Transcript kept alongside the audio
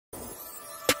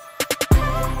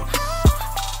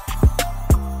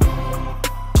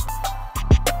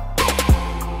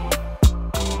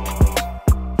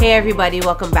Hey everybody,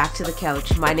 welcome back to the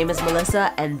couch. My name is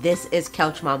Melissa and this is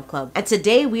Couch Mom Club. And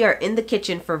today we are in the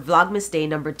kitchen for Vlogmas day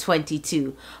number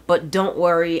 22. But don't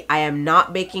worry, I am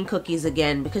not baking cookies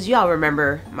again because y'all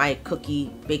remember my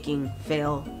cookie baking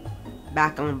fail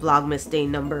back on Vlogmas day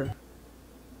number.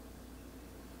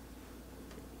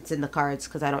 It's in the cards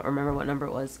because I don't remember what number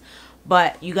it was.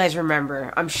 But you guys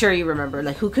remember, I'm sure you remember,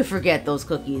 like who could forget those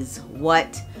cookies?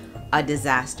 What a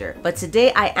disaster. But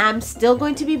today I am still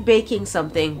going to be baking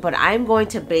something, but I'm going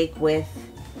to bake with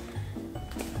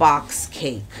box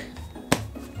cake.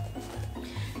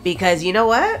 Because you know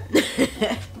what?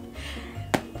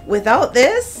 Without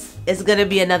this, it's gonna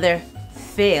be another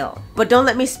fail. But don't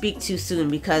let me speak too soon,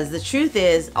 because the truth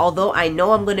is, although I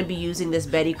know I'm going to be using this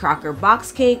Betty Crocker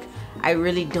box cake, I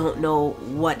really don't know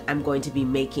what I'm going to be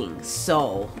making.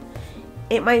 So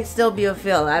it might still be a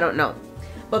fail, I don't know.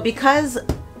 But because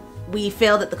we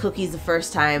failed at the cookies the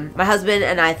first time, my husband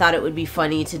and I thought it would be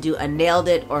funny to do a nailed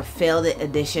it or failed it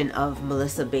edition of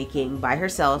Melissa baking by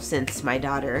herself, since my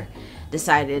daughter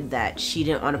decided that she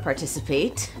didn't want to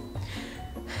participate.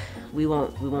 We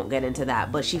won't get into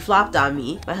that, but she flopped on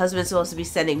me. My husband's supposed to be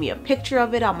sending me a picture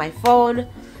of it on my phone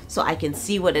so I can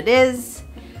see what it is.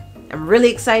 I'm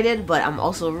really excited, but I'm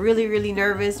also really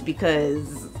nervous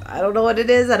because I don't know what it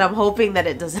is, and I'm hoping that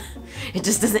it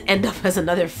just doesn't end up as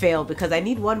another fail, because I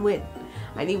need one win.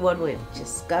 I need one win.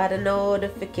 Just got a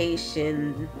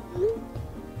notification.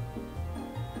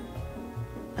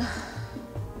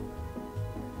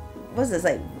 What's this,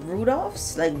 like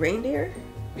Rudolph's, like reindeer?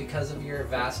 Because of your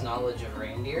vast knowledge of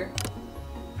reindeer,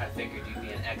 I figured you'd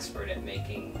be an expert at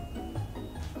making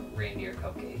reindeer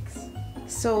cupcakes.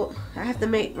 So I have to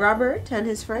make Robert and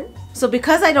his friend. So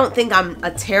because I don't think I'm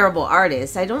a terrible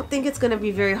artist, I don't think it's gonna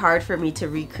be very hard for me to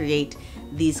recreate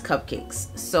these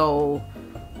cupcakes. So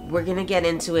we're gonna get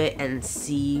into it and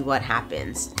see what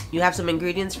happens. You have some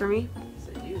ingredients for me? Yes,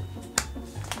 I do.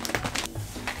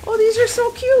 Oh, these are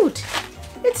so cute.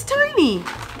 It's tiny.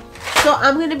 So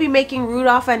I'm gonna be making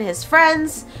Rudolph and his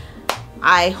friends.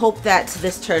 I hope that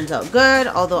this turns out good,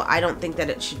 although I don't think that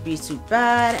it should be too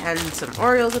bad. And some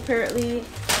Oreos apparently.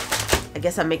 I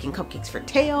guess I'm making cupcakes for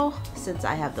Teo since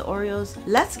I have the Oreos.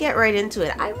 Let's get right into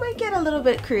it. I might get a little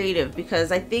bit creative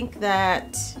because I think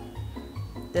that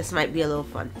this might be a little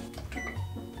fun.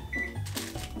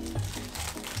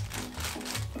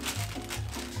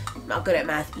 I'm not good at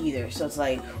math either, so it's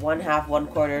like 1/2,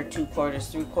 1/4, 2/4,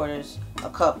 3/4, a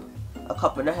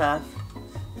cup and a half,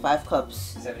 5 cups.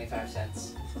 75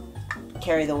 cents.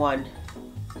 Carry the 1.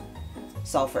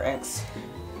 Solve for X.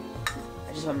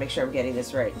 I just want to make sure I'm getting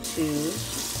this right. 2.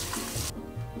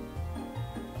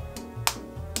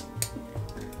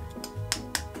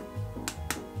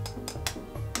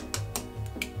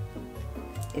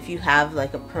 If you have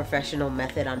like a professional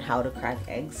method on how to crack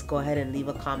eggs, go ahead and leave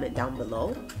a comment down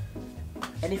below.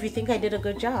 And if you think I did a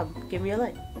good job, give me a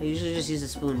like. I usually just use a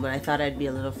spoon, but I thought I'd be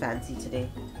a little fancy today.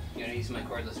 You wanna use my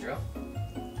cordless drill?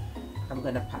 I'm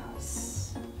gonna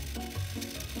pass.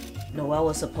 Noelle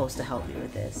was supposed to help me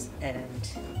with this, and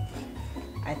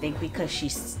I think because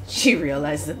she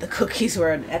realized that the cookies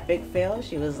were an epic fail,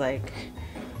 she was like,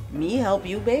 "Me help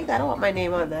you bake? I don't want my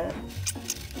name on that."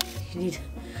 You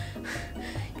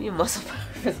need muscle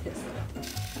power for this.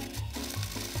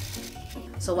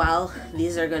 So while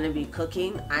these are gonna be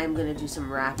cooking, I'm gonna do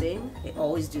some wrapping. I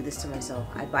always do this to myself.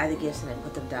 I buy the gifts and I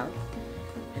put them down.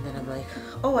 And then I'm like,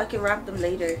 oh, I can wrap them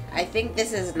later. I think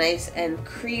this is nice and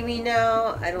creamy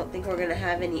now. I don't think we're gonna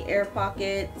have any air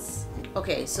pockets.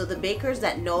 Okay, so the bakers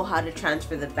that know how to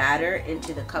transfer the batter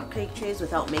into the cupcake trays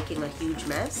without making a huge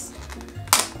mess,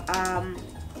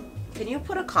 can you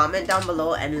put a comment down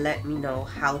below and let me know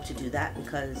how to do that?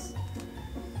 Because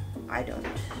I don't.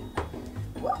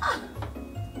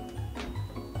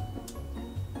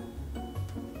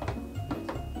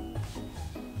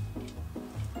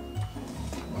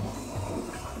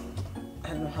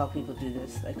 I don't know how people do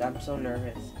this. Like, I'm so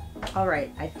nervous.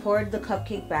 Alright, I poured the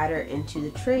cupcake batter into the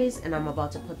trays and I'm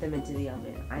about to put them into the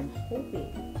oven. I'm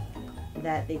hoping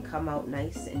that they come out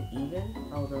nice and even,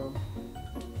 although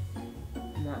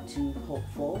I'm not too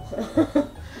hopeful.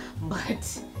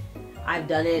 But I've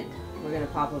done it. We're gonna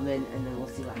pop them in and then we'll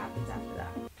see what happens after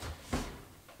that.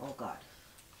 Oh God.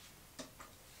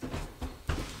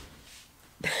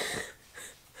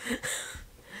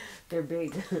 They're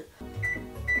big.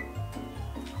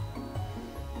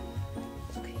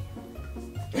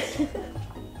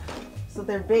 So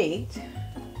they're baked.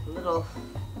 A little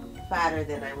fatter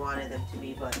than I wanted them to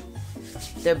be, but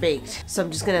they're baked. So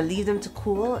I'm just gonna leave them to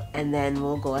cool and then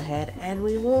we'll go ahead and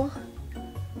we will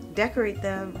decorate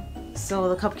them. So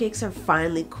the cupcakes are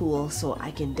finally cool so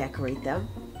I can decorate them.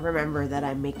 remember that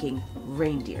I'm making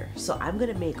reindeer. So I'm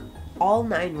gonna make all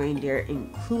 9 reindeer,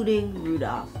 including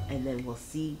Rudolph, and then we'll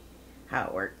see how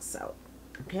it works out.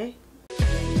 Okay?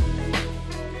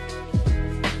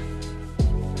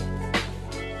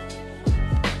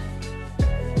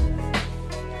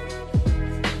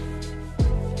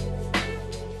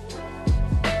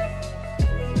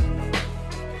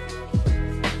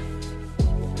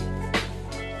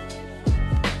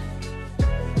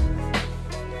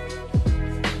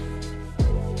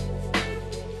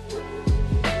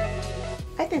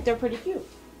 I think they're pretty cute.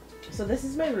 So this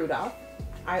is my Rudolph.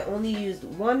 I only used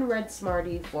 1 red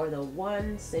Smartie for the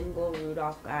one single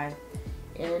Rudolph guy,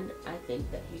 and I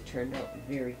think that he turned out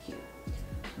very cute.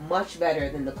 Much better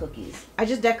than the cookies. I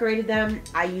just decorated them.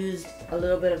 I used a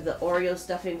little bit of the Oreo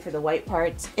stuffing for the white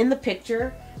parts. In the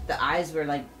picture, the eyes were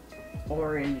like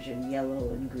orange and yellow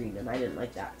and green, and I didn't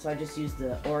like that. So I just used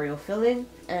the Oreo filling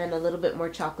and a little bit more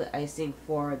chocolate icing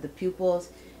for the pupils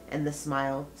and the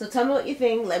smile. So tell me what you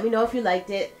think. Let me know if you liked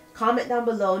it. Comment down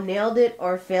below, nailed it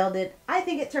or failed it. I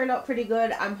think it turned out pretty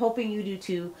good. I'm hoping you do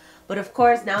too. But of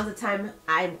course, now's the time.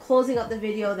 I'm closing out the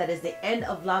video. That is the end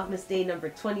of Vlogmas day number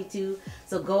 22.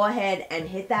 So go ahead and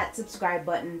hit that subscribe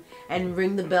button and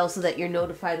ring the bell so that you're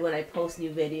notified when I post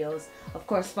new videos. Of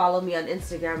course, follow me on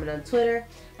Instagram and on Twitter,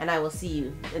 and I will see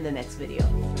you in the next video.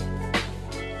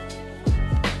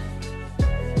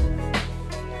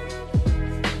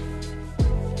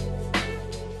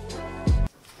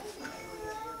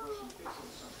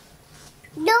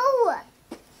 No,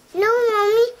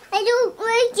 Mommy, I don't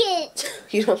like it.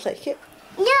 You don't like it?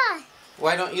 Yeah.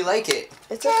 Why don't you like it?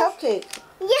 It's a cupcake.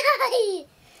 Yeah.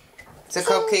 It's a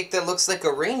cupcake that looks like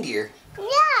a reindeer.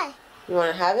 Yeah. You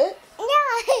want to have it?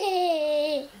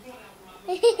 Yeah.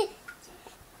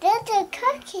 That's a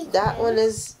cupcake. That one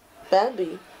is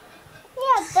Bambi.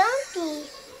 Yeah, Bumpy.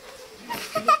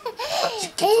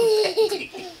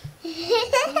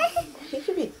 He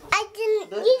could be. I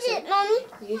didn't eat it, Mommy.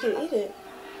 You can eat it.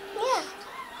 Yeah.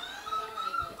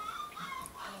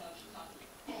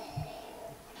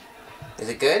 Is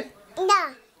it good?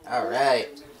 Yeah. All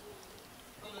right.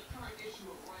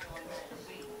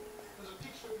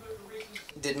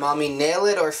 Did Mommy nail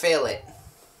it or fail it?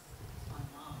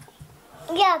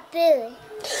 Yeah, Billy.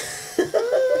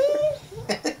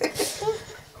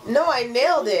 No, I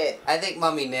nailed it. I think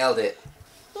Mommy nailed it.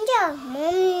 Yeah,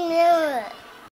 Mommy nailed it.